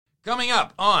Coming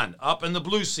up on Up in the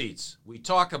Blue Seats, we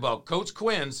talk about Coach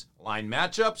Quinn's line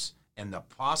matchups and the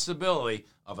possibility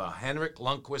of a Henrik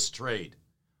Lundqvist trade.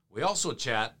 We also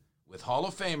chat with Hall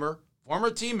of Famer,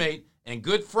 former teammate, and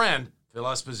good friend Phil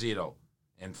Esposito.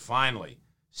 And finally,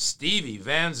 Stevie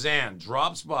Van Zandt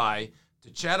drops by to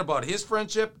chat about his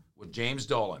friendship with James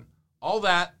Dolan. All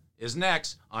that is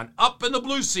next on Up in the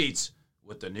Blue Seats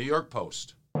with the New York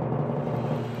Post.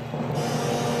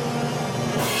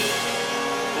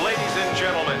 Ladies and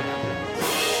gentlemen,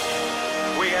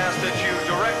 we ask that you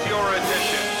direct your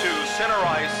attention to center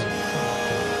ice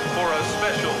for a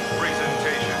special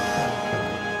presentation.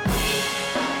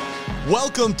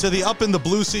 Welcome to the Up in the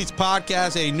Blue Seats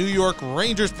podcast, a New York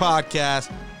Rangers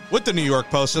podcast with the New York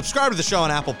Post. Subscribe to the show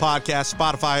on Apple Podcasts,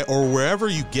 Spotify, or wherever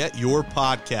you get your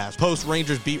podcasts. Post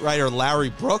Rangers beat writer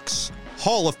Larry Brooks,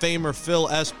 Hall of Famer Phil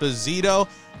Esposito,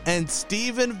 and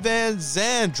Steven Van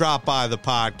Zandt drop by the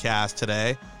podcast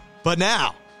today. But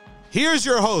now, here's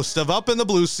your host of Up in the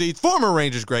Blue Seats, former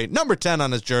Rangers great, number 10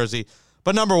 on his jersey,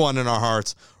 but number 1 in our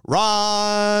hearts,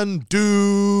 Ron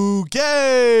Duguay.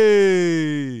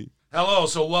 Hello,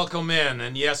 so welcome in.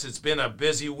 And yes, it's been a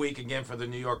busy week again for the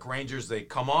New York Rangers. They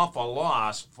come off a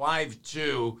loss,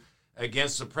 5-2,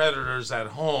 against the Predators at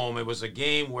home. It was a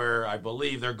game where I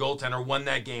believe their goaltender won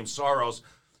that game. Saros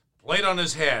played on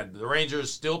his head. The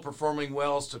Rangers still performing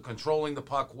well, still controlling the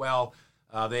puck well.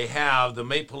 They have the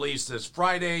Maple Leafs this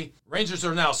Friday. Rangers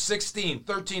are now 16,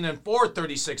 13-4,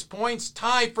 36 points,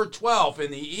 tied for 12th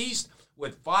in the East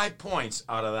with 5 points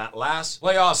out of that last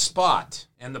playoff spot.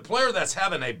 And the player that's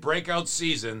having a breakout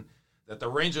season that the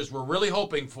Rangers were really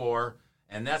hoping for,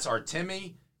 and that's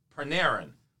Artemi Panarin.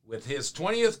 With his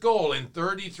 20th goal in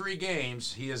 33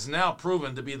 games, he is now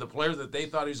proven to be the player that they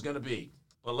thought he was going to be.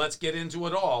 But let's get into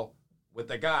it all with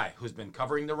the guy who's been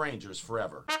covering the Rangers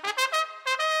forever.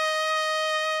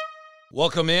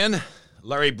 Welcome in,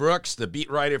 Larry Brooks, the beat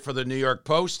writer for the New York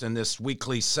Post. In this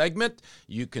weekly segment,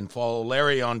 you can follow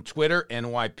Larry on Twitter,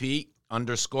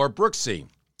 NYP_Brooksy.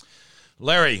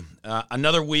 Larry,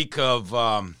 another week of,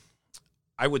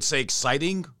 I would say,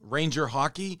 exciting Ranger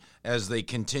hockey as they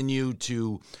continue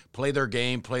to play their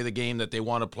game, play the game that they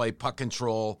want to play, puck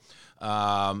control.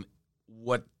 I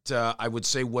would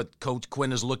say what Coach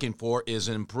Quinn is looking for is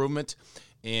an improvement.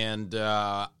 And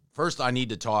first, I need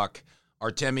to talk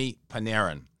Artemi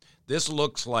Panarin. This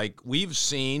looks like we've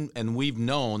seen and we've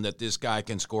known that this guy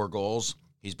can score goals.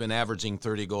 He's been averaging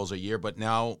 30 goals a year, but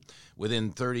now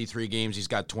within 33 games, he's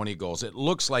got 20 goals. It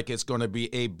looks like it's going to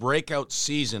be a breakout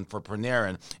season for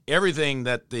Panarin, everything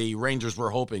that the Rangers were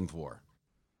hoping for.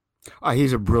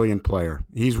 He's a brilliant player.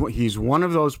 He's one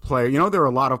of those players. You know, there are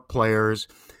a lot of players,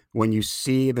 when you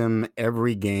see them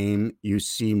every game, you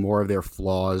see more of their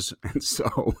flaws. And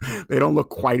so they don't look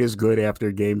quite as good after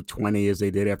game 20 as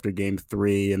they did after game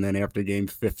 3, and then after game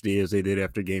 50 as they did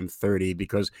after game 30,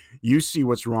 because you see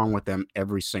what's wrong with them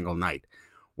every single night.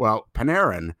 Well,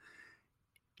 Panarin,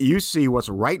 you see what's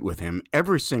right with him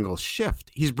every single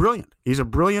shift. He's brilliant. He's a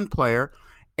brilliant player.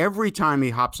 Every time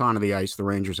he hops onto the ice, the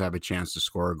Rangers have a chance to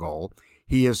score a goal.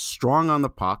 He is strong on the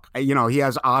puck. You know, he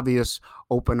has obvious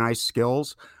open ice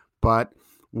skills. But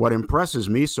what impresses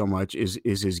me so much is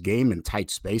his game in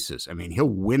tight spaces. I mean, he'll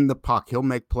win the puck. He'll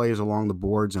make plays along the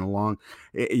boards and along,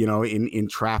 in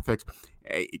traffic.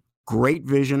 Great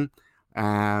vision.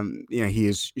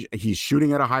 He's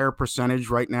shooting at a higher percentage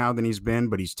right now than he's been,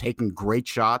 but he's taking great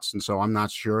shots. And so I'm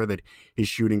not sure that his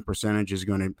shooting percentage is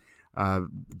going to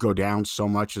go down so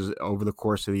much over the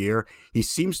course of the year. He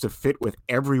seems to fit with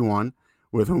everyone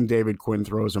with whom David Quinn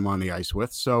throws him on the ice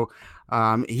with. So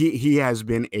he has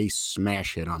been a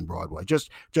smash hit on Broadway.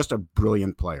 Just a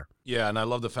brilliant player. Yeah, and I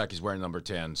love the fact he's wearing number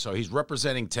 10. So he's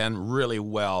representing 10 really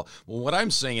well. Well, what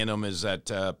I'm seeing in him is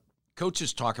that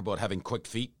coaches talk about having quick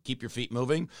feet, keep your feet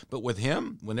moving. But with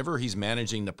him, whenever he's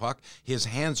managing the puck, his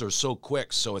hands are so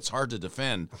quick, so it's hard to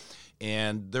defend.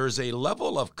 And there's a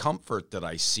level of comfort that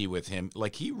I see with him.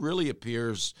 Like, he really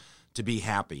appears to be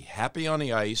happy on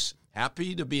the ice,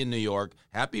 happy to be in New York,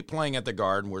 happy playing at the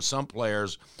Garden, where some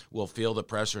players will feel the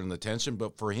pressure and the tension.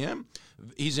 But for him,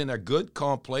 he's in a good,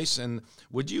 calm place. And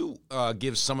would you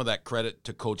give some of that credit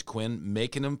to Coach Quinn,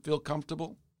 making him feel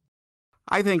comfortable?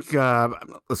 I think, I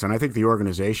think the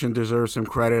organization deserves some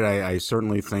credit. I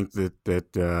certainly think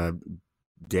that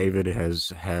David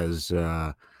has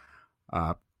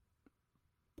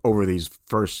over these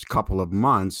first couple of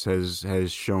months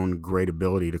has shown great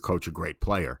ability to coach a great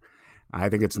player. I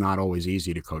think it's not always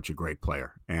easy to coach a great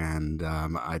player, and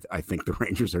I think the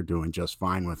Rangers are doing just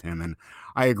fine with him. And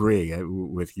I agree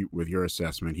with your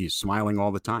assessment. He's smiling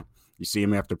all the time. You see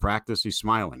him after practice, he's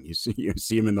smiling. You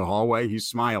see him in the hallway, he's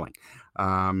smiling.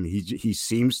 He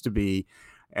seems to be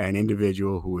an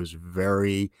individual who is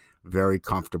very, very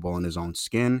comfortable in his own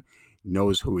skin,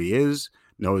 knows who he is,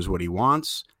 knows what he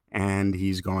wants, and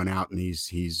he's going out and he's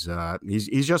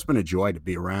just been a joy to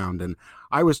be around. And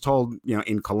I was told,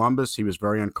 in Columbus, he was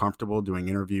very uncomfortable doing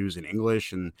interviews in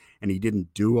English, and he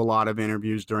didn't do a lot of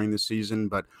interviews during the season.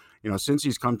 But since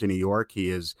he's come to New York, he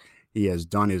has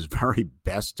done his very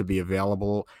best to be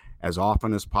available as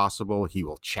often as possible. He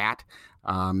will chat.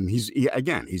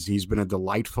 He's been a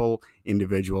delightful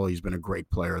individual. He's been a great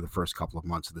player the first couple of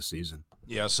months of the season.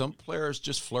 Yeah, some players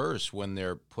just flourish when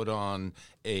they're put on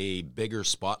a bigger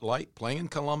spotlight. Playing in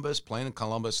Columbus,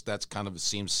 that's kind of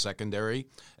seems secondary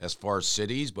as far as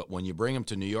cities. But when you bring them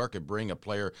to New York and bring a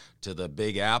player to the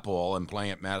Big Apple and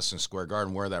playing at Madison Square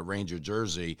Garden, wear that Ranger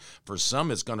jersey, for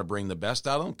some it's going to bring the best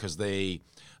out of them because they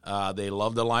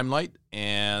love the limelight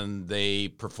and they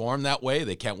perform that way.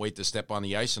 They can't wait to step on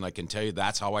the ice, and I can tell you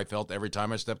that's how I felt every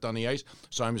time I stepped on the ice.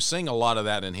 So I'm seeing a lot of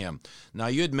that in him. Now,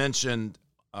 you had mentioned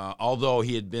although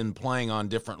he had been playing on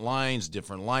different lines,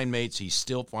 different line mates, he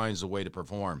still finds a way to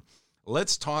perform.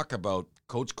 Let's talk about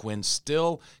Coach Quinn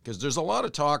still, because there's a lot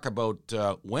of talk about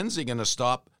when's he going to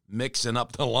stop mixing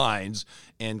up the lines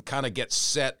and kind of get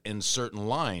set in certain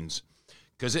lines,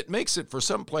 because it makes it, for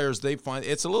some players, they find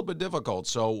it's a little bit difficult.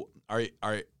 So are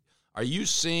you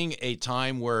seeing a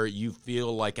time where you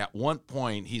feel like at one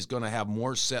point he's going to have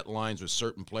more set lines with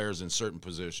certain players in certain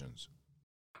positions?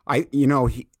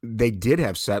 They did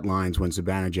have set lines when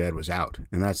Zibanejad was out,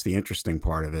 and that's the interesting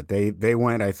part of it. They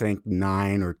went, I think,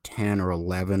 9 or 10 or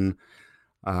 11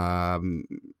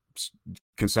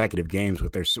 consecutive games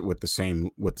with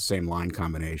the same line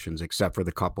combinations, except for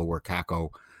the couple where Kakko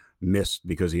missed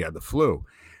because he had the flu.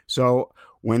 So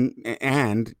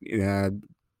during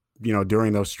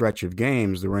those stretch of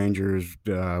games, the Rangers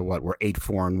were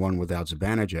 8-4-1 without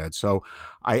Zibanejad. So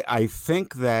I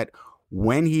think that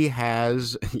when he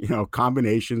has,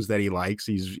 combinations that he likes,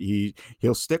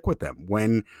 he'll stick with them.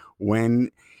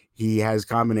 When he has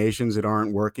combinations that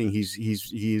aren't working,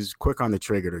 he's quick on the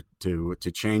trigger to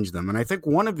change them. And I think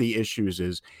one of the issues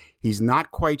is he's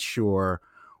not quite sure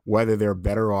whether they're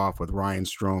better off with Ryan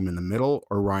Strome in the middle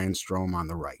or Ryan Strome on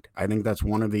the right. I think that's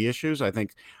one of the issues. I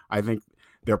think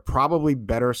they're probably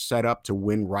better set up to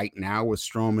win right now with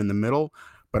Strome in the middle,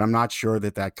 but I'm not sure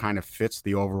that kind of fits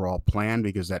the overall plan,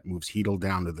 because that moves Hedl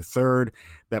down to the third,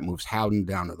 that moves Howden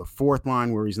down to the fourth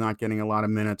line where he's not getting a lot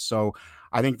of minutes. So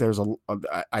I think there is the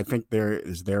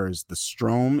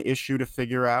Strome issue to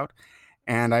figure out,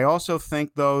 and I also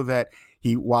think though that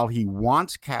while he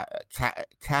wants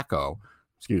Kakko,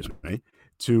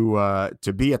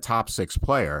 to be a top 6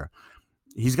 player,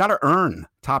 he's got to earn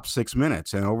top 6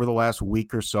 minutes. And over the last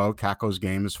week or so, Kakko's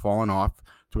game has fallen off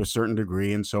to a certain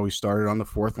degree, and so he started on the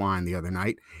fourth line the other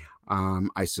night.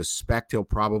 I suspect he'll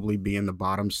probably be in the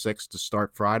bottom 6 to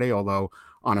start Friday, although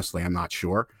honestly, I'm not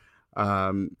sure.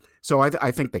 So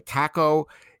I think the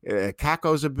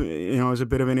Kakko's is a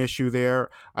bit of an issue there.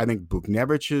 I think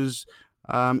Buknevich's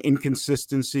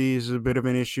inconsistency is a bit of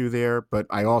an issue there, but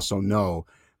I also know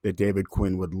that David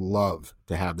Quinn would love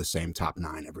to have the same top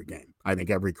 9 every game. I think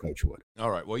every coach would. All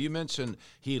right. Well, you mentioned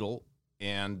Hedl,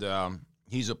 and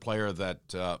he's a player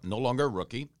that no longer a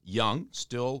rookie, young,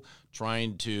 still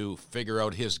trying to figure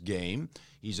out his game.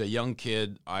 He's a young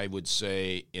kid, I would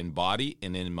say, in body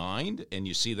and in mind, and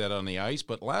you see that on the ice.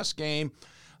 But last game,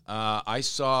 I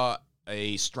saw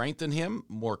a strength in him,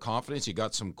 more confidence. He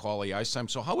got some quality ice time.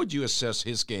 So how would you assess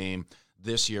his game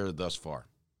this year thus far?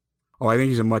 Oh, I think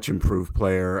he's a much improved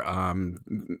player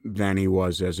than he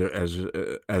was as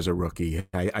a rookie.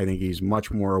 I think he's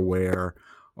much more aware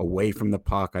away from the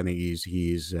puck. I think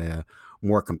he's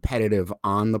more competitive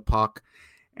on the puck,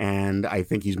 and I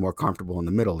think he's more comfortable in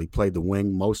the middle. He played the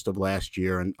wing most of last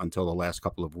year until the last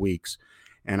couple of weeks,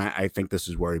 and I think this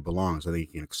is where he belongs. I think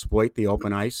he can exploit the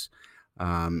open ice.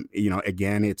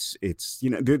 Again, it's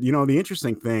the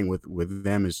interesting thing with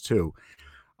them is too,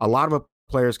 a lot of a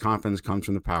player's confidence comes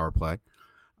from the power play.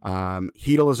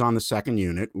 Hedl is on the second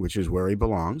unit, which is where he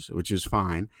belongs, which is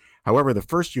fine. However, the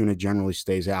first unit generally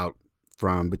stays out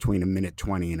from between a minute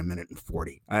 20 and a minute and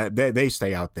 40. They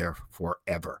stay out there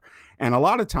forever. And a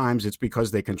lot of times it's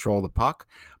because they control the puck,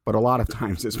 but a lot of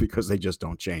times it's because they just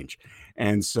don't change.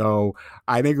 And so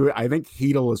I think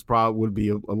Hedl would be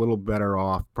a little better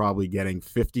off probably getting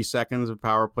 50 seconds of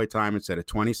power play time instead of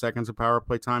 20 seconds of power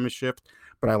play time a shift.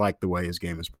 But I like the way his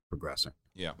game is progressing.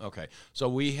 Yeah, okay. So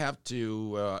we have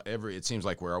to, it seems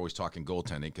like we're always talking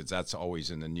goaltending because that's always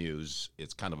in the news.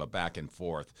 It's kind of a back and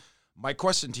forth. My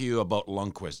question to you about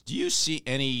Lundqvist, do you see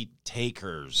any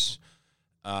takers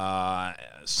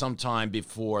sometime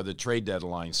before the trade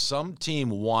deadline, some team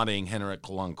wanting Henrik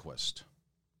Lundqvist?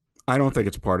 I don't think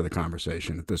it's part of the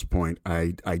conversation at this point.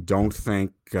 I don't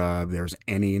think there's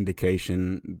any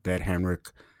indication that Henrik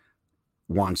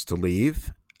wants to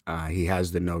leave. He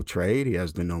has the no trade. He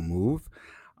has the no move.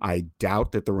 I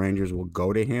doubt that the Rangers will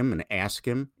go to him and ask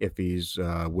him if he's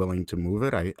willing to move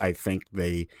it. I think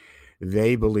they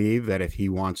believe that if he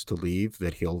wants to leave,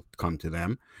 that he'll come to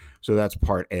them. So that's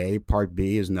part A. Part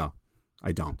B is no,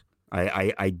 I don't.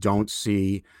 I don't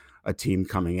see a team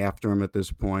coming after him at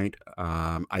this point.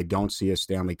 I don't see a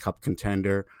Stanley Cup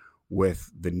contender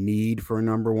with the need for a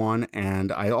number one.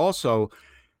 And I also,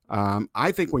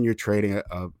 I think when you're trading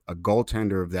a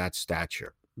goaltender of that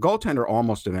stature, goaltender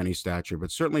almost of any stature, but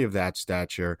certainly of that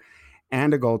stature,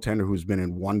 and a goaltender who's been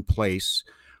in one place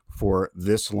for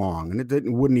this long, and it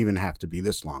wouldn't even have to be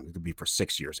this long. It could be for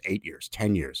 6 years, 8 years,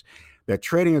 10 years, that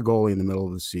trading a goalie in the middle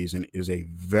of the season is a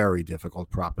very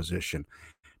difficult proposition,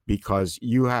 because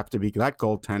you have to be, that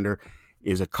goaltender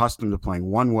is accustomed to playing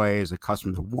one way, is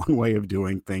accustomed to one way of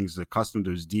doing things, is accustomed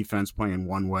to his defense playing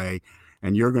one way,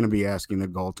 and you're going to be asking the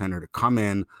goaltender to come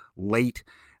in late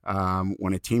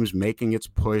when a team's making its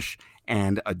push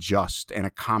and adjust and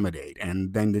accommodate,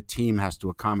 and then the team has to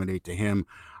accommodate to him.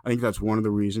 I think that's one of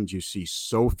the reasons you see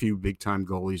so few big-time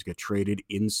goalies get traded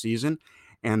in season,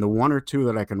 and the one or two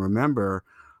that I can remember,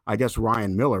 I guess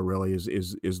Ryan Miller really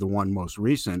is the one most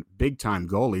recent big-time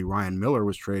goalie. Ryan Miller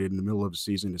was traded in the middle of the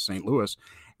season to St. Louis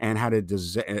and had at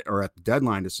the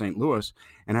deadline to St. Louis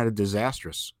and had a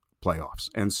disastrous playoffs.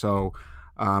 And so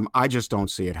I just don't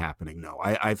see it happening, no.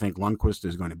 I think Lundqvist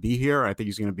is going to be here. I think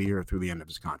he's going to be here through the end of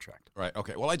his contract. Right,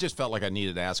 okay. Well, I just felt like I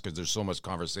needed to ask because there's so much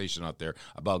conversation out there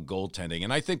about goaltending.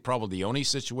 And I think probably the only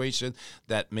situation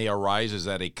that may arise is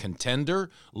that a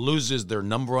contender loses their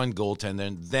number one goaltender,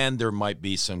 and then there might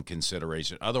be some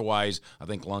consideration. Otherwise, I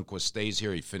think Lundqvist stays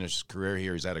here. He finished his career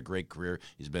here. He's had a great career.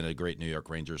 He's been a great New York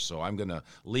Ranger. So I'm going to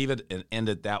leave it and end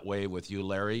it that way with you,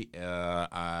 Larry,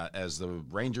 as the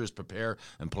Rangers prepare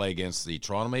and play against the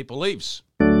Toronto Maple Leafs.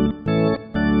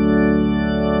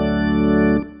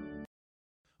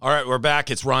 All right, we're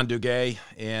back. It's Ron Duguay,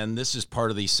 and this is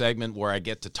part of the segment where I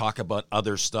get to talk about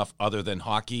other stuff other than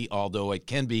hockey, although it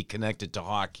can be connected to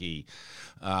hockey.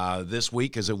 This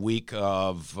week is a week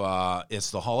of,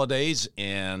 it's the holidays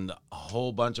and a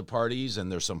whole bunch of parties,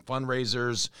 and there's some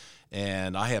fundraisers.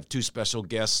 And I have two special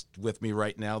guests with me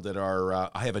right now that are,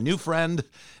 I have a new friend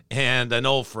and an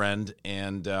old friend.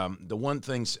 And the one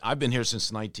thing, I've been here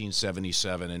since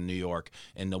 1977 in New York.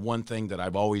 And the one thing that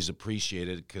I've always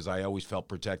appreciated, because I always felt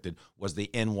protected, was the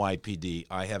NYPD.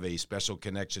 I have a special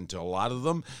connection to a lot of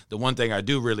them. The one thing I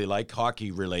do really like,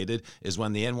 hockey related, is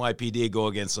when the NYPD go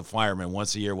against the firemen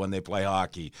once a year when they play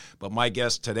hockey. But my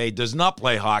guest today does not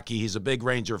play hockey. He's a big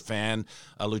Ranger fan,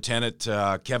 Lieutenant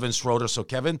Kevin Schroeder. So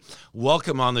Kevin,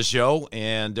 welcome on the show,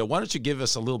 and why don't you give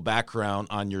us a little background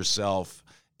on yourself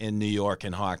in New York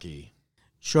and hockey?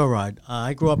 Sure, Rod.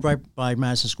 I grew up right by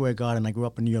Madison Square Garden. I grew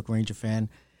up a New York Ranger fan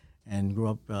and grew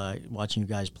up watching you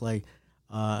guys play.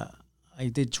 I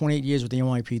did 28 years with the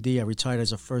NYPD. I retired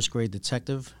as a first-grade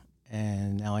detective,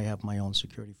 and now I have my own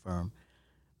security firm.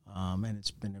 And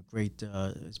it's been a great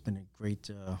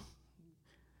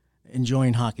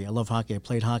enjoying hockey. I love hockey. I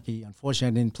played hockey.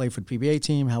 Unfortunately, I didn't play for the PBA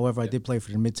team. However, I did play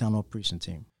for the Midtown North Precinct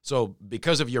team. So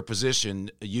because of your position,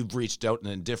 you've reached out in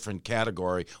a different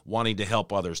category, wanting to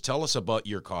help others. Tell us about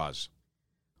your cause.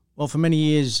 Well, for many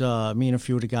years, me and a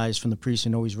few of the guys from the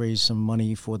precinct always raised some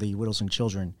money for the widows and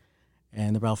children.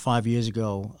 And about 5 years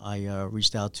ago, I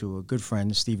reached out to a good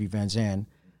friend, Stevie Van Zandt,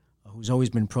 who's always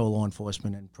been pro law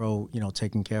enforcement and pro,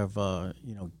 taking care of,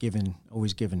 giving,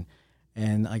 always giving.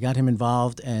 And I got him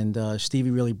involved, and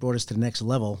Stevie really brought us to the next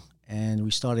level. And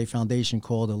we started a foundation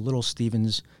called the Little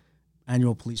Stevens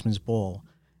Annual Policeman's Ball.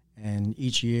 And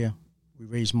each year we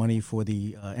raise money for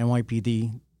the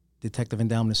NYPD Detective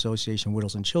Endowment Association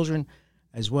Widows and Children,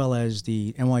 as well as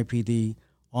the NYPD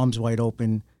Arms Wide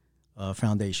Open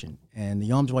Foundation. And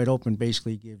the Arms Wide Open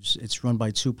basically it's run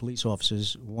by two police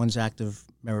officers. One's active,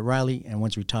 Merritt Riley, and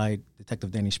one's retired,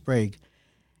 Detective Danny Sprague.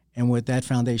 And what that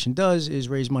foundation does is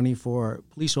raise money for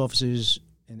police officers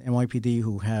in NYPD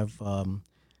who have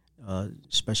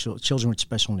children with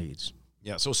special needs.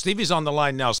 Yeah, so Stevie's on the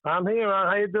line now. I'm here, Ron.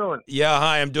 How you doing? Yeah,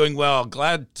 hi, I'm doing well.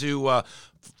 Glad to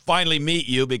finally meet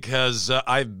you because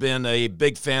I've been a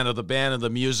big fan of the band and the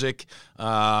music.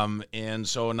 And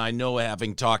I know,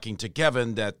 having talking to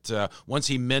Kevin, that once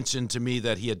he mentioned to me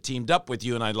that he had teamed up with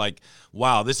you, and I'm like,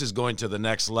 wow, this is going to the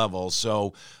next level.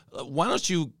 So why don't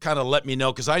you kind of let me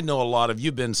know, because I know a lot of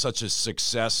you've been such a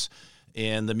success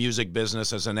in the music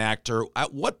business as an actor.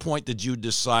 At what point did you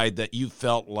decide that you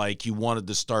felt like you wanted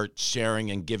to start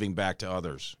sharing and giving back to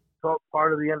others? So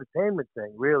part of the entertainment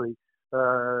thing, really.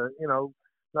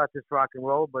 Not just rock and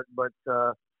roll, but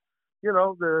the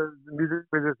music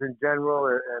business in general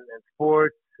and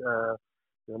sports,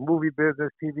 the movie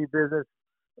business, TV business.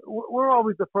 We're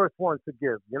always the first ones to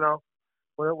give, when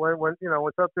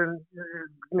something,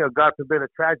 God forbid, a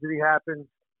tragedy happens,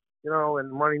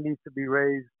 and money needs to be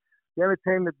raised. The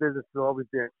entertainment business is always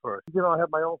there first. I have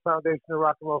my own foundation, the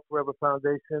Rock and Roll Forever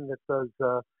Foundation, that does,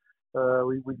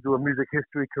 we do a music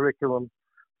history curriculum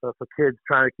for kids,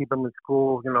 trying to keep them in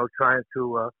school, trying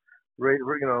to,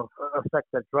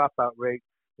 affect that dropout rate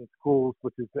in schools,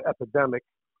 which is the epidemic.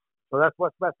 So that's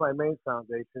my main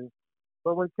foundation.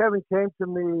 But when Kevin came to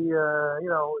me,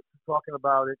 talking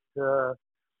about it, it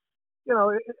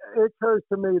occurs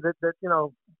to me that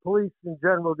police in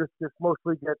general just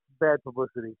mostly get bad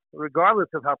publicity, regardless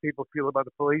of how people feel about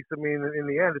the police. I mean, in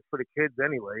the end, it's for the kids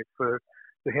anyway. It's for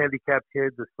the handicapped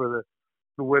kids. It's for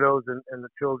the widows and the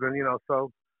children.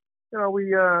 So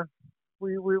we're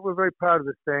very proud of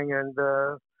this thing, and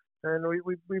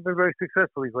we've been very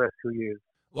successful these last 2 years.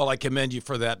 Well, I commend you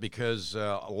for that, because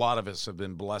a lot of us have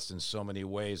been blessed in so many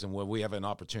ways, and when we have an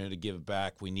opportunity to give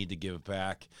back, we need to give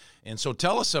back. And so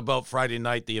tell us about Friday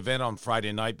night, the event on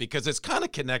Friday night, because it's kind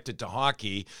of connected to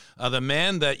hockey. The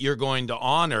man that you're going to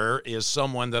honor is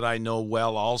someone that I know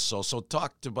well also. So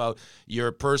talk about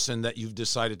your person that you've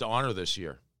decided to honor this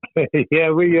year. Yeah,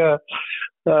 we're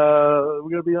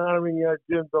going to be honoring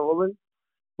Jim Dolan,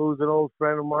 who's an old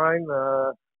friend of mine.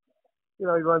 He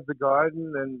runs the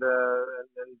Garden and the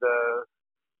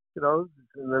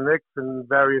Knicks and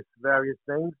various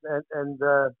things. And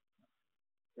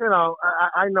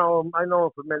I know him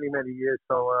for many, many years.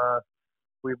 So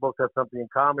we both have something in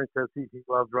common, because he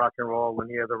loves rock and roll, when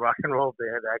he has a rock and roll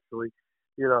band, actually.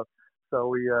 So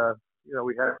we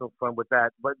had some fun with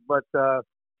that. But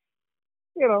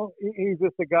he's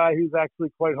just a guy who's actually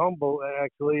quite humble,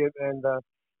 actually, and it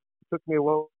took me a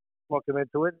while to talk him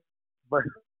into it, but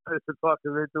to talk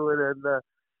him into it, and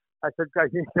I said,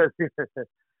 guys, we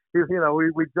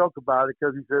joke about it,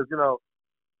 because he says,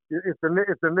 if the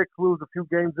Knicks lose a few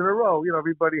games in a row,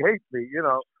 everybody hates me,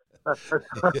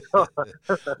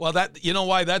 Well,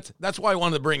 why that's why I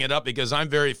wanted to bring it up, because I'm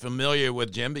very familiar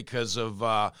with Jim because of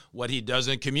what he does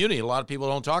in the community. A lot of people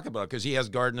don't talk about it, because he has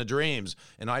Garden of Dreams,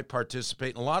 and I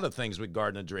participate in a lot of things with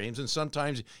Garden of Dreams, and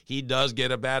sometimes he does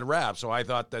get a bad rap. So I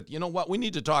thought that, we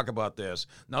need to talk about this.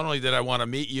 Not only did I want to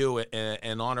meet you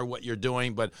and honor what you're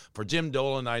doing, but for Jim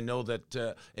Dolan, I know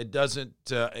that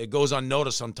it goes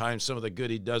unnoticed sometimes, some of the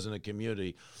good he does in the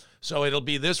community. So it'll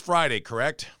be this Friday,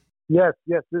 correct? Yes.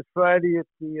 This Friday at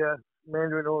the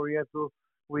Mandarin Oriental.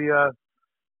 We've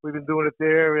been doing it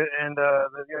there, and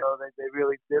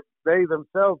they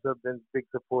themselves have been big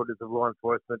supporters of law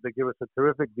enforcement. They give us a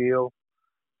terrific deal,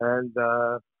 and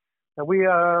we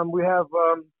have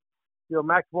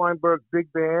Max Weinberg's big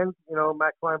band.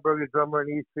 Max Weinberg, the drummer in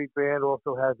E Street Band,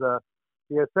 also has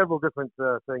he has several different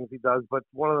things he does, but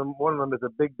one of them is a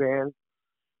big band.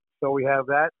 So we have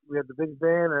that. We have the big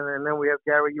band, and then we have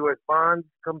Gary U.S. Bond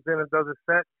comes in and does a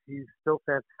set. He's still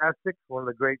fantastic. One of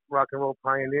the great rock and roll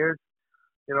pioneers.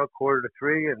 Quarter to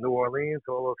Three in New Orleans,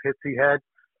 all those hits he had.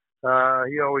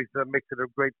 He always makes it a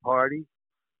great party.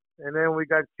 And then we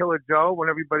got Killer Joe when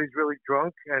everybody's really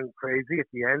drunk and crazy at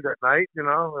the end at night.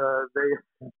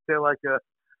 They're like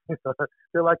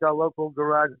they're like our local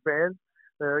garage band.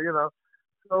 So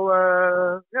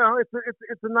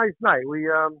it's a nice night.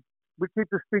 We keep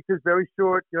the speeches very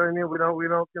short. You know what I mean? We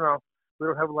don't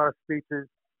have a lot of speeches.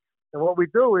 And what we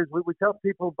do is we tell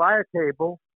people, buy a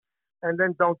table and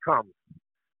then don't come.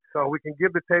 So we can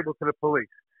give the table to the police.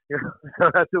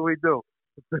 So that's what we do.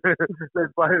 They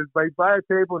buy a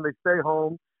table and they stay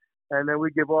home, and then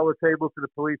we give all the tables to the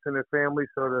police and their families,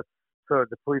 so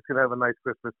the police can have a nice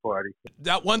Christmas party.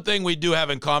 That one thing we do have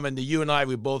in common, you and I,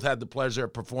 we both had the pleasure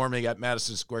of performing at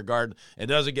Madison Square Garden. It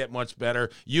doesn't get much better.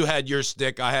 You had your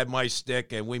stick, I had my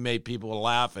stick, and we made people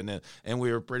laugh, and we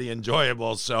were pretty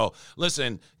enjoyable. So,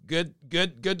 listen, good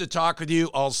to talk with you.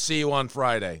 I'll see you on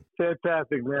Friday.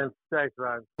 Fantastic, man. Thanks,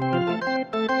 Ron.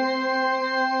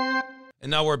 And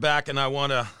now we're back, and I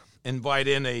want to invite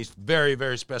in a very,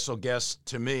 very special guest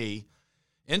to me,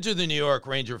 into the New York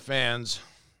Ranger fans.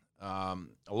 A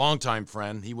longtime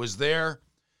friend. He was there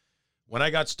when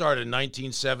I got started in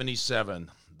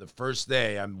 1977. The first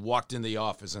day I walked in the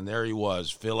office, and there he was,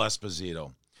 Phil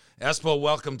Esposito. Espo,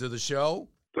 welcome to the show.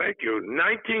 Thank you.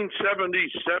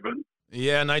 1977?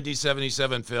 Yeah,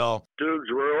 1977, Phil. Dudes,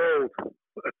 we're old.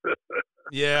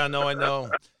 Yeah, no, I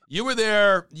know. You were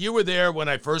there. You were there when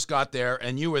I first got there,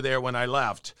 and you were there when I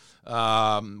left.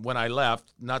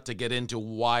 Not to get into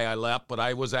why I left, but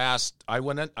I was asked. I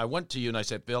went to you and I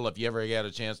said, Phil, if you ever get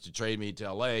a chance to trade me to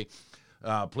L.A.,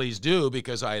 please do,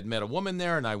 because I had met a woman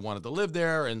there and I wanted to live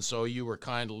there, and so you were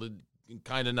kind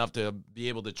enough to be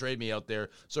able to trade me out there.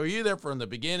 So you're there from the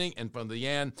beginning and from the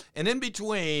end, and in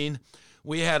between,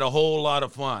 we had a whole lot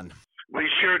of fun. We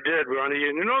sure did, Ronnie.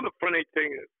 And you know the funny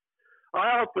thing is,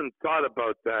 I often thought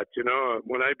about that,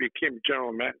 when I became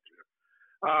general manager.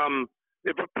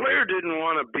 If a player didn't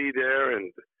want to be there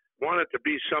and wanted to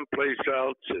be someplace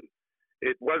else, and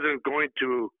it wasn't going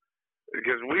to,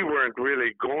 because we weren't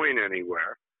really going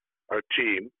anywhere, our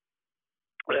team.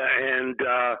 And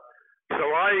so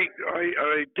I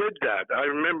did that. I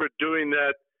remember doing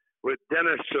that with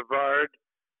Dennis Savard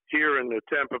here in the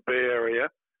Tampa Bay area.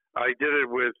 I did it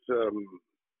with,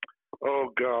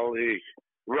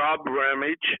 Rob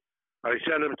Ramage. I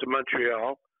sent him to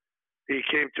Montreal. He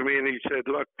came to me and he said,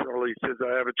 look, Phil, he says,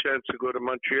 I have a chance to go to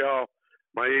Montreal.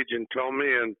 My agent told me,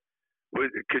 and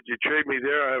could you trade me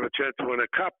there? I have a chance to win a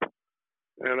cup.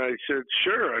 And I said,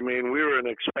 sure. I mean, we were an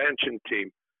expansion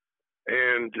team,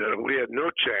 and we had no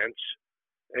chance.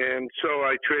 And so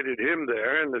I traded him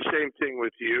there, and the same thing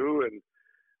with you. And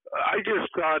I just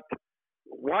thought,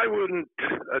 why wouldn't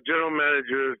a general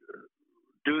manager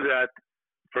do that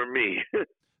for me?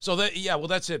 So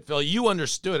that's it, Phil. You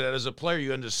understood it as a player.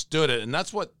 You understood it, and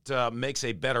that's what makes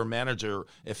a better manager.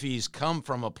 If he's come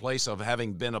from a place of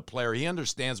having been a player, he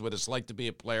understands what it's like to be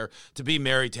a player, to be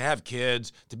married, to have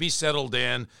kids, to be settled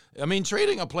in. I mean,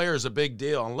 trading a player is a big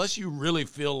deal. Unless you really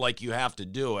feel like you have to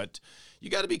do it, you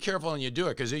got to be careful when you do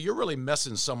it, because you're really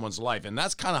messing someone's life. And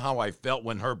that's kind of how I felt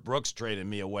when Herb Brooks traded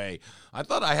me away. I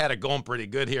thought I had it going pretty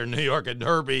good here in New York, and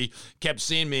Herbie kept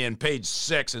seeing me in Page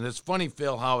 6. And it's funny,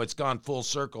 Phil, how it's gone full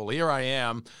circle. Here I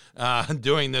am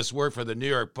doing this work for the New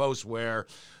York Post, where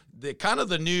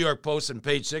the New York Post and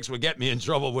Page 6 would get me in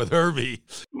trouble with Herbie.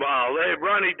 Well, hey,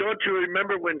 Ronnie, don't you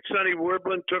remember when Sonny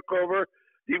Werblin took over?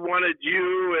 He wanted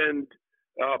you and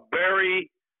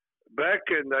Barry Beck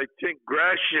and I think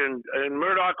Gresh and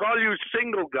Murdoch, all you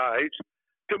single guys,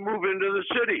 to move into the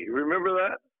city. Remember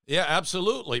that? Yeah,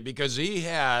 absolutely, because he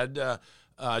had Joe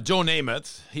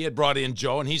Namath. He had brought in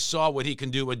Joe, and he saw what he can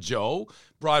do with Joe,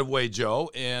 Broadway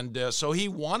Joe, and so he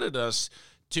wanted us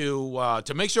to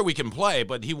make sure we can play,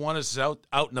 but he wanted us out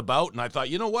and about, and I thought,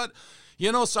 you know what?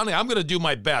 Sonny, I'm going to do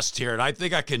my best here, and I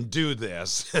think I can do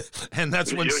this. And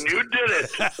that's when you did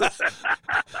it.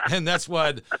 And that's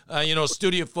what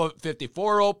Studio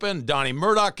 54 opened. Donnie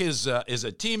Murdoch is a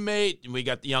teammate. We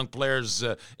got the young players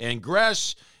and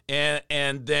Gresh, and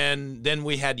then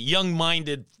we had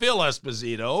young-minded Phil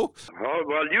Esposito. Oh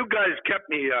well, you guys kept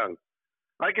me young.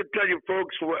 I can tell you,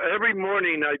 folks, every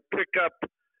morning I'd pick up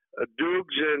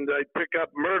Dukes and I'd pick up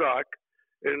Murdoch.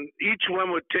 And each one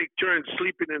would take turns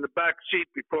sleeping in the back seat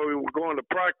before we were going to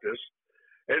practice.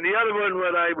 And the other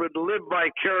one, I would live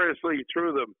vicariously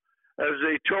through them as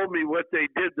they told me what they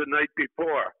did the night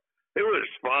before. It was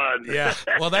fun. Yeah,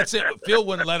 well, that's it. Phil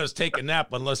wouldn't let us take a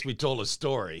nap unless we told a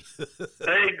story.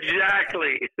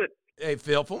 Exactly. Hey,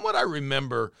 Phil, from what I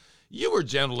remember, you were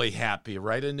generally happy,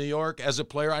 right, in New York as a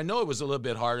player? I know it was a little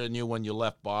bit harder on you when you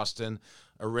left Boston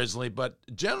originally, but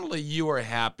generally you were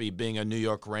happy being a New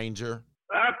York Ranger?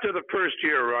 After the first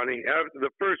year, Ronnie, the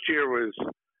first year was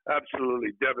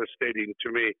absolutely devastating to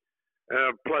me.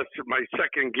 Plus, my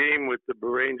second game with the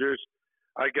Rangers,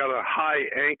 I got a high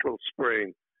ankle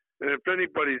sprain. And if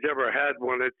anybody's ever had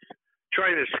one, it's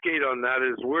trying to skate on that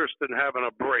is worse than having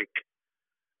a break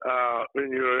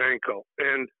in your ankle.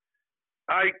 And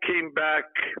I came back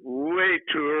way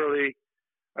too early.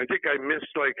 I think I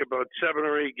missed like about 7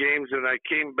 or 8 games, and I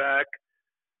came back,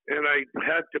 and I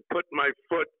had to put my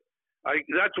foot.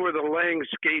 That's where the Lang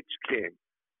skates came.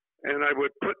 And I would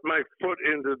put my foot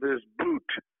into this boot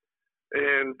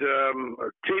and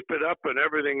tape it up and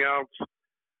everything else.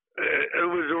 It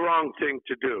was the wrong thing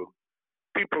to do.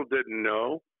 People didn't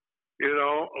know,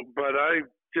 but I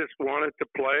just wanted to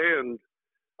play, and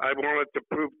I wanted to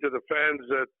prove to the fans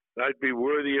that I'd be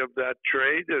worthy of that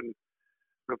trade. And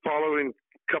the following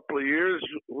couple of years,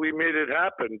 we made it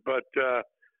happen. But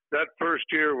that first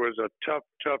year was a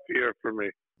tough year for me.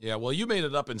 Yeah, well, you made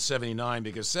it up in 79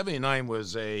 because 79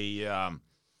 was a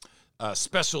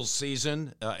special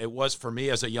season. It was for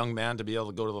me as a young man to be able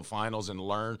to go to the finals and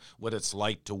learn what it's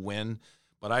like to win.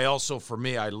 But I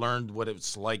learned what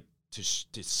it's like to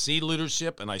see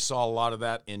leadership, and I saw a lot of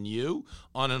that in you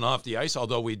on and off the ice,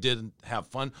 although we didn't have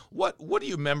fun. What do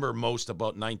you remember most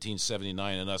about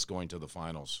 1979 and us going to the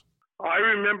finals? I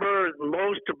remember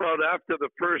most about after the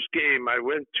first game, I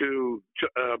went to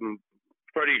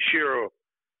Freddie Shero,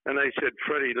 and I said,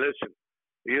 Freddie, listen,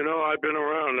 you know, I've been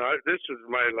around. This is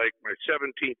my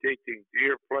 17th, 18th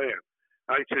year playing.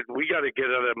 I said, we got to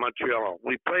get out of Montreal.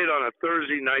 We played on a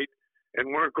Thursday night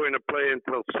and weren't going to play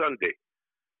until Sunday.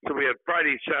 So we had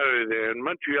Friday, Saturday there, and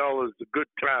Montreal is a good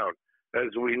town, as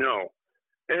we know.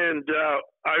 And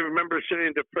I remember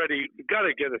saying to Freddie, you got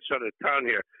to get us out of town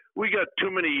here. We got too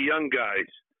many young guys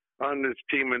on this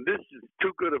team, and this is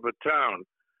too good of a town.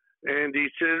 And he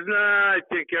says, nah, I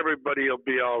think everybody will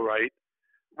be all right.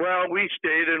 Well, we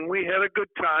stayed, and we had a good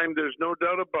time. There's no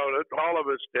doubt about it. All of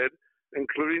us did,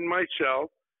 including myself.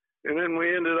 And then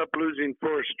we ended up losing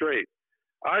 4 straight.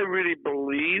 I really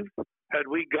believe had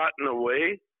we gotten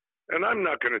away, and I'm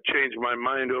not going to change my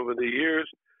mind over the years,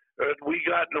 had we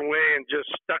gotten away and just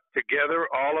stuck together,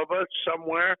 all of us,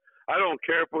 somewhere, I don't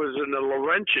care if it was in the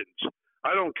Laurentians.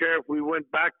 I don't care if we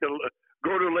went back to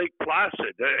go to Lake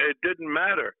Placid. It didn't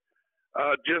matter,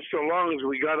 just so long as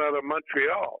we got out of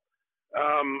Montreal.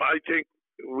 I think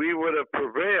we would have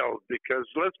prevailed because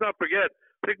let's not forget,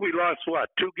 I think we lost,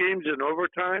 2 games in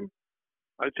overtime?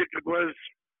 I think it was.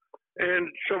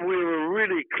 And so we were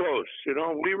really close. You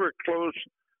know, we were close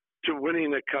to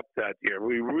winning the cup that year.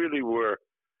 We really were.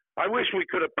 I wish we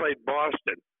could have played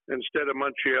Boston instead of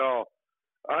Montreal.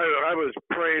 I was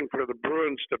praying for the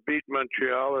Bruins to beat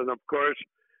Montreal, and of course,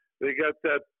 they got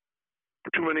that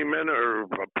too many men on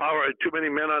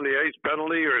the ice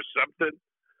penalty or something.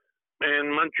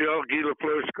 And Montreal, Guy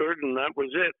Lafleur scored, and that was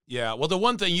it. Yeah, well, the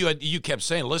one thing you kept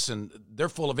saying, listen, they're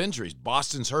full of injuries.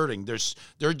 Boston's hurting.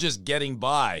 They're just getting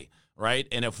by, right?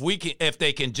 And if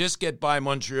they can just get by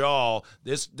Montreal,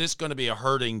 this going to be a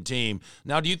hurting team.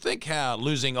 Now, do you think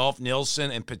losing Ulf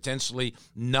Nilsson and potentially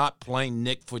not playing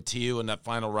Nick Fotiu in that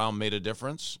final round made a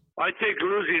difference? I think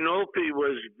losing Ulfie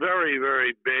was very,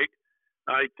 very big.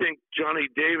 I think Johnny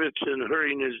Davidson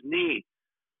hurting his knee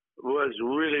was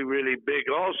really, really big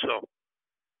also.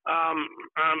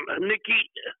 Nicky,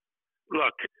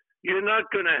 look, you're not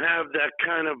going to have that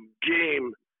kind of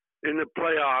game in the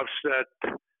playoffs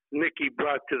that Nicky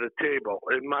brought to the table,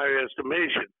 in my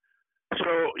estimation.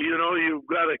 So, you know, you've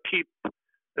got to keep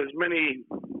as many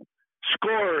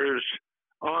scorers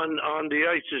on the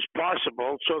ice as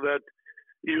possible so that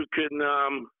you can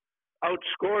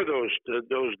outscore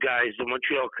those guys, the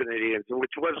Montreal Canadiens,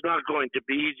 which was not going to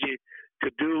be easy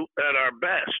to do at our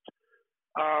best.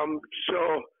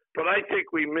 But I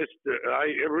think we missed.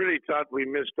 I really thought we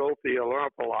missed Opie an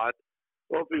awful lot.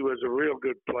 Opie was a real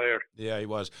good player. Yeah, he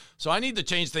was. So I need to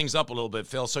change things up a little bit,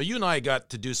 Phil. So you and I got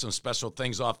to do some special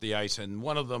things off the ice, and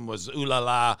one of them was Ooh La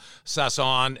La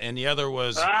Sasson, and the other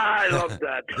was... I love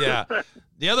that. Yeah.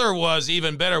 The other was,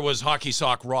 even better, was Hockey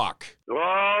Sock Rock.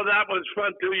 Oh, that was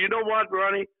fun, too. You know what,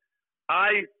 Ronnie?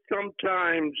 I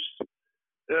sometimes...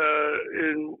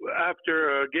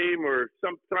 after a game or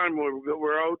sometime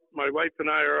we're out, my wife and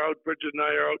I are out, Bridget and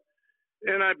I are out,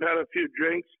 and I've had a few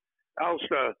drinks. I'll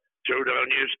throw down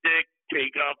your stick,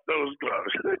 take off those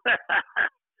gloves.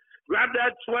 Grab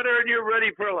that sweater and you're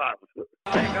ready for love.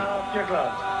 Take off your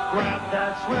gloves, grab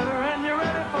that sweater and you're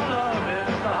ready for love. It's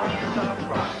the Hockey Sock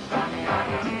Rock.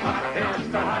 It's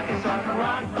the Hockey Sock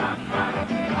Rock.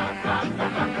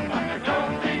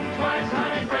 Don't think twice,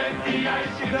 honey, break the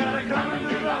ice. You gotta come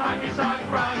into the Hockey Sock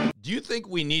Rock. Do you think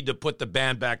we need to put the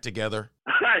band back together?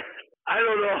 I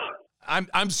don't know.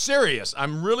 I'm serious.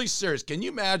 I'm really serious. Can you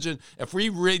imagine if we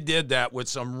redid that with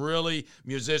some really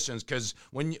musicians? Because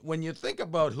when you think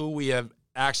about who we have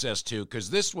access to, because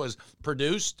this was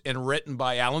produced and written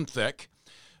by Alan Thicke,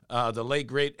 the late,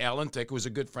 great Alan Thicke, who was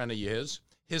a good friend of his.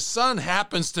 His son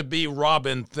happens to be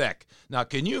Robin Thicke. Now,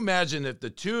 can you imagine if the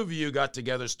two of you got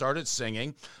together, started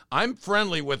singing? I'm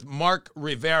friendly with Mark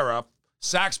Rivera,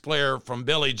 sax player from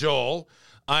Billy Joel.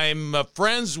 I'm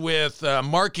friends with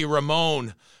Marky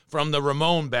Ramone from the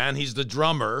Ramone Band. He's the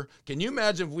drummer. Can you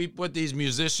imagine if we put these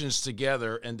musicians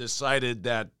together and decided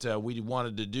that we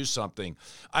wanted to do something?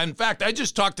 In fact, I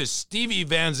just talked to Stevie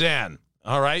Van Zandt,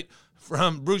 all right,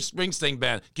 from Bruce Springsteen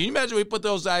Band. Can you imagine we put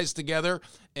those guys together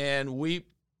and we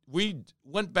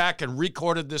went back and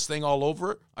recorded this thing all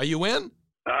over? Are you in?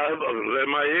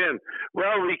 Am I in?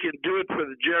 Well, we can do it for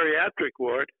the geriatric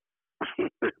ward.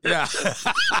 Yeah.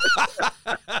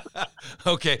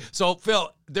 Okay. So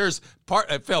Phil, part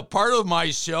of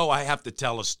my show, I have to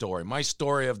tell a story, my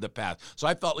story of the past. So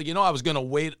I felt like, I was going to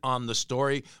wait on the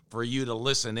story for you to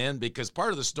listen in because part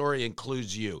of the story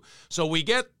includes you. So we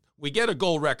get a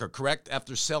gold record, correct?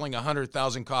 After selling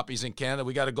 100,000 copies in Canada,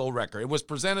 we got a gold record. It was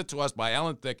presented to us by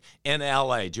Alan Thicke in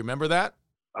L.A. Do you remember that?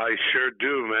 I sure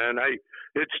do, man.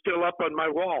 It's still up on my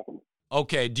wall.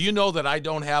 Okay. Do you know that I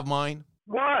don't have mine?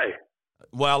 Why?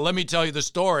 Well, let me tell you the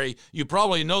story. You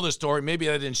probably know the story. Maybe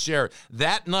I didn't share it.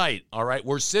 That night, all right,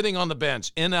 we're sitting on the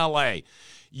bench in L.A.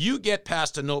 You get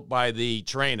passed a note by the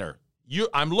trainer.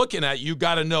 I'm looking at you,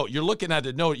 got a note. You're looking at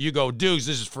the note. You go, Dukes,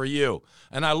 this is for you.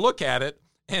 And I look at it,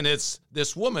 and it's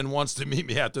this woman wants to meet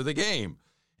me after the game.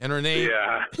 And her name,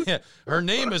 her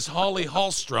name is Holly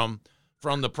Hallstrom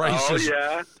from The Prices. Oh,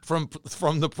 yeah.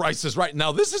 From The Price is Right.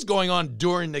 Now, this is going on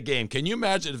during the game. Can you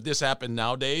imagine if this happened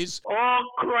nowadays? Oh,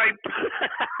 cripe.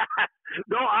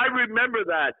 No, I remember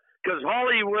that because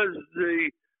Holly was the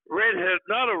redhead,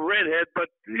 not a redhead, but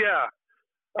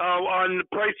on The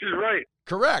Price is Right.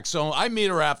 Correct. So I meet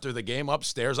her after the game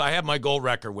upstairs. I have my gold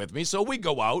record with me, so we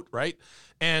go out, right?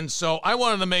 And so I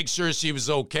wanted to make sure she was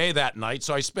okay that night,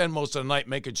 so I spend most of the night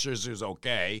making sure she was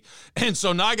okay. And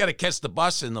so now I got to catch the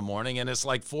bus in the morning, and it's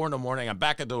like 4 a.m. I'm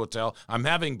back at the hotel. I'm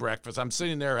having breakfast. I'm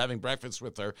sitting there having breakfast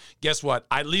with her. Guess what?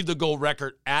 I leave the gold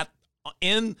record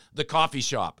in the coffee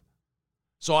shop.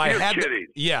 So I kidding.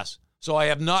 Yes. So I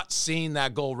have not seen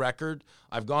that gold record.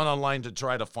 I've gone online to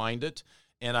try to find it,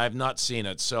 and I've not seen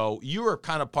it. So you are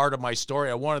kind of part of my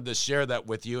story. I wanted to share that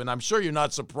with you, and I'm sure you're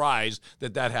not surprised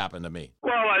that happened to me.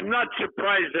 Well, I'm not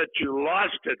surprised that you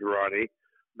lost it, Ronnie.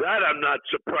 That I'm not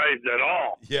surprised at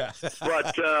all. Yeah.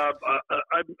 But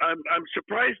I'm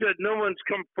surprised that no one's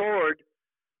come forward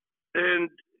and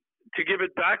to give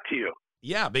it back to you.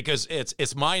 Yeah, because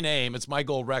it's my name, it's my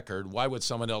gold record. Why would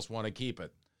someone else want to keep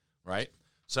it, right?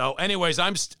 So, anyways,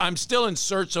 I'm still in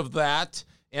search of that.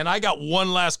 And I got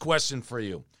one last question for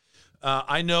you.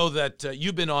 I know that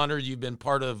you've been honored. You've been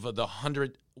part of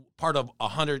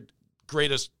 100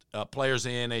 greatest players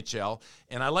in the NHL.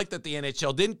 And I like that the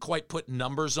NHL didn't quite put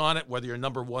numbers on it, whether you're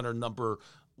number 1 or number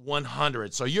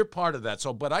 100. So you're part of that.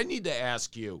 But I need to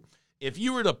ask you, if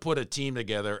you were to put a team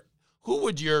together, who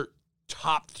would your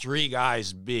top 3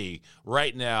 guys be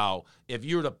right now if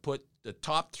you were to put the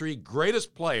top 3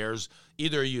 greatest players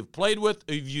either you've played with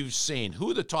or you've seen?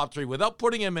 Who are the top 3 without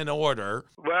putting them in order?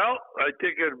 Well, I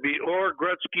think it'd be Orr,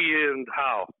 Gretzky, and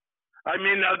Howe. I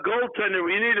mean, a goaltender,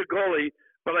 we need a goalie,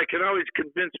 but I can always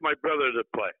convince my brother to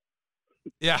play.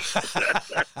 Yeah.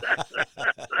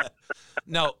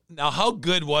 Now, how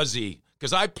good was he?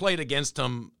 Because I played against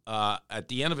him at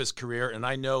the end of his career, and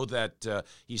I know that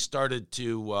he started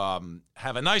to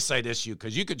have an eyesight issue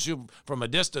because you could shoot from a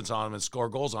distance on him and score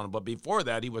goals on him. But before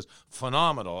that, he was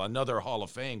phenomenal, another Hall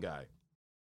of Fame guy.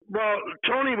 Well,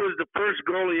 Tony was the first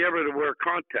goalie ever to wear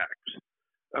contacts.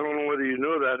 I don't know whether you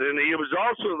know that. And he was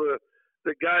also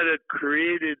the guy that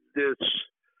created the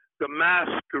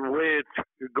mask the way it's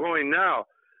going now.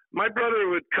 My brother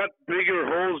would cut bigger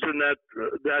holes in that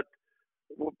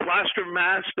plaster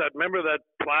mask. I remember that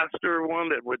plaster one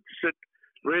that would sit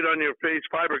right on your face,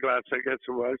 fiberglass, I guess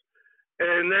it was.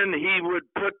 And then he would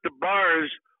put the bars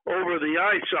over the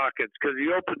eye sockets because he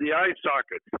opened the eye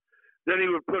sockets. Then he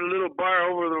would put a little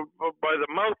bar by the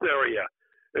mouth area,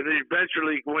 and it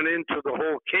eventually went into the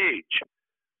whole cage,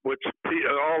 which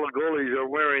all the goalies are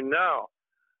wearing now.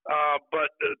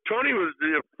 But Tony was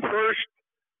the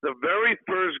very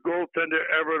first goaltender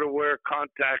ever to wear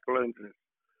contact lenses.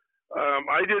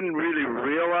 I didn't really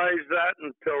realize that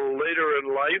until later in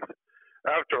life,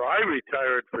 after I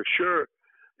retired for sure.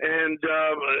 And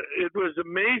it was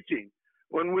amazing.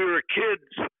 When we were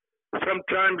kids,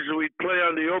 sometimes we'd play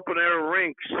on the open-air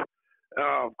rinks.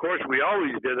 Of course, we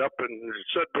always did up in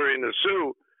Sudbury and the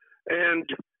Sioux. And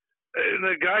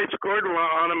the guy scored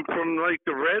on him from, like,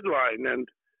 the red line. And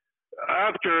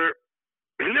after,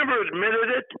 he never admitted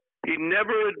it. He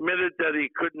never admitted that he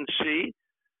couldn't see.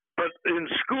 But in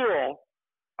school,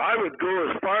 I would go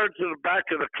as far to the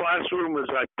back of the classroom as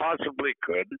I possibly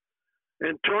could,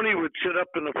 and Tony would sit up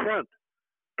in the front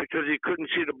because he couldn't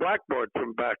see the blackboard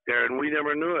from back there, and we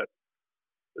never knew it.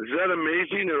 Is that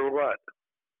amazing or what?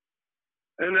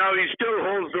 And now he still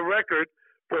holds the record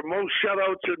for most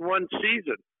shutouts in one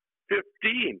season,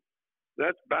 15.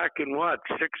 That's back in what,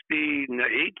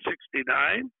 68,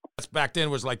 69? That's back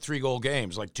then was like 3-goal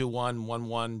games, like 2-1,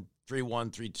 1-1,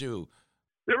 3-1, 3-2.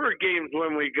 There were games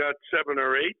when we got 7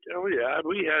 or 8. Oh, yeah,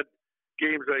 we had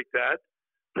games like that.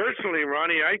 Personally,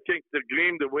 Ronnie, I think the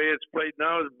game, the way it's played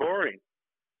now, is boring.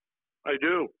 I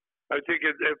do. I think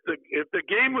if the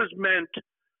game was meant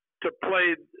to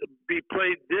be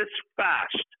played this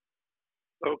fast,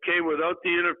 okay, without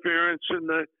the interference in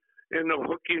the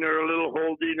hooking or a little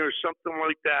holding or something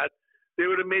like that, they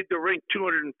would have made the rink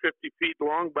 250 feet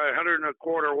long by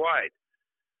 125 wide.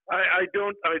 I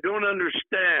don't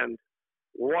understand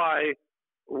why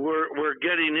we're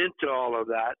getting into all of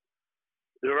that.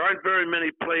 There aren't very many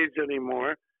plays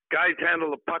anymore. Guys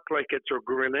handle the puck like it's a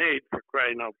grenade, for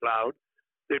crying out loud.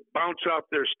 They bounce off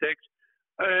their sticks.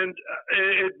 And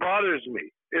it bothers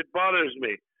me. It bothers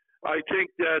me. I think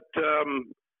that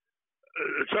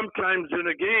sometimes in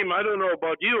a game, I don't know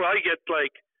about you, I get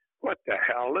like, what the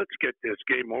hell? Let's get this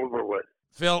game over with.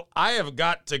 Phil, I have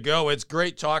got to go. It's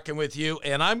great talking with you,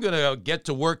 and I'm going to get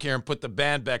to work here and put the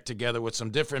band back together with some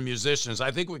different musicians.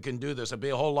 I think we can do this. It'll be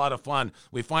a whole lot of fun.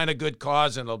 We find a good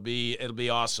cause, and it'll be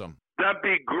awesome. That'd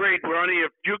be great, Ronnie.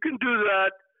 If you can do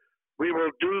that, we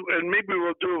will do, and maybe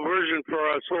we'll do a version for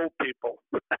us old people.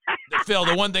 Phil,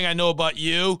 the one thing I know about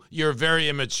you, you're very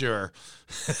immature.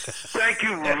 Thank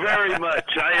you very much.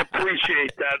 I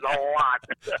appreciate that a lot.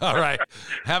 All right.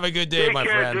 Have a good day, Take my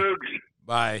care, friend. Dukes.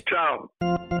 Bye. Ciao.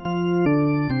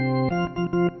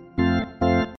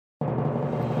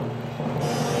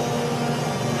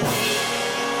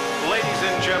 Ladies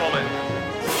and gentlemen,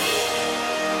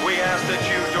 we ask that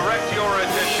you direct your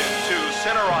attention to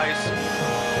center ice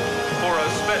for a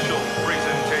special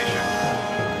presentation.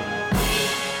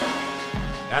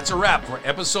 That's a wrap for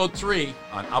episode 3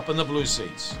 on Up in the Blue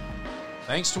Seats.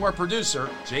 Thanks to our producer,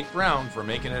 Jake Brown, for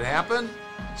making it happen.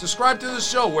 Subscribe to the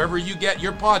show wherever you get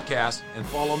your podcast and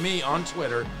follow me on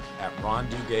Twitter at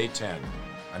RonDuguay10.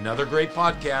 Another great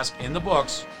podcast in the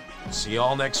books. See you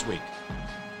all next week.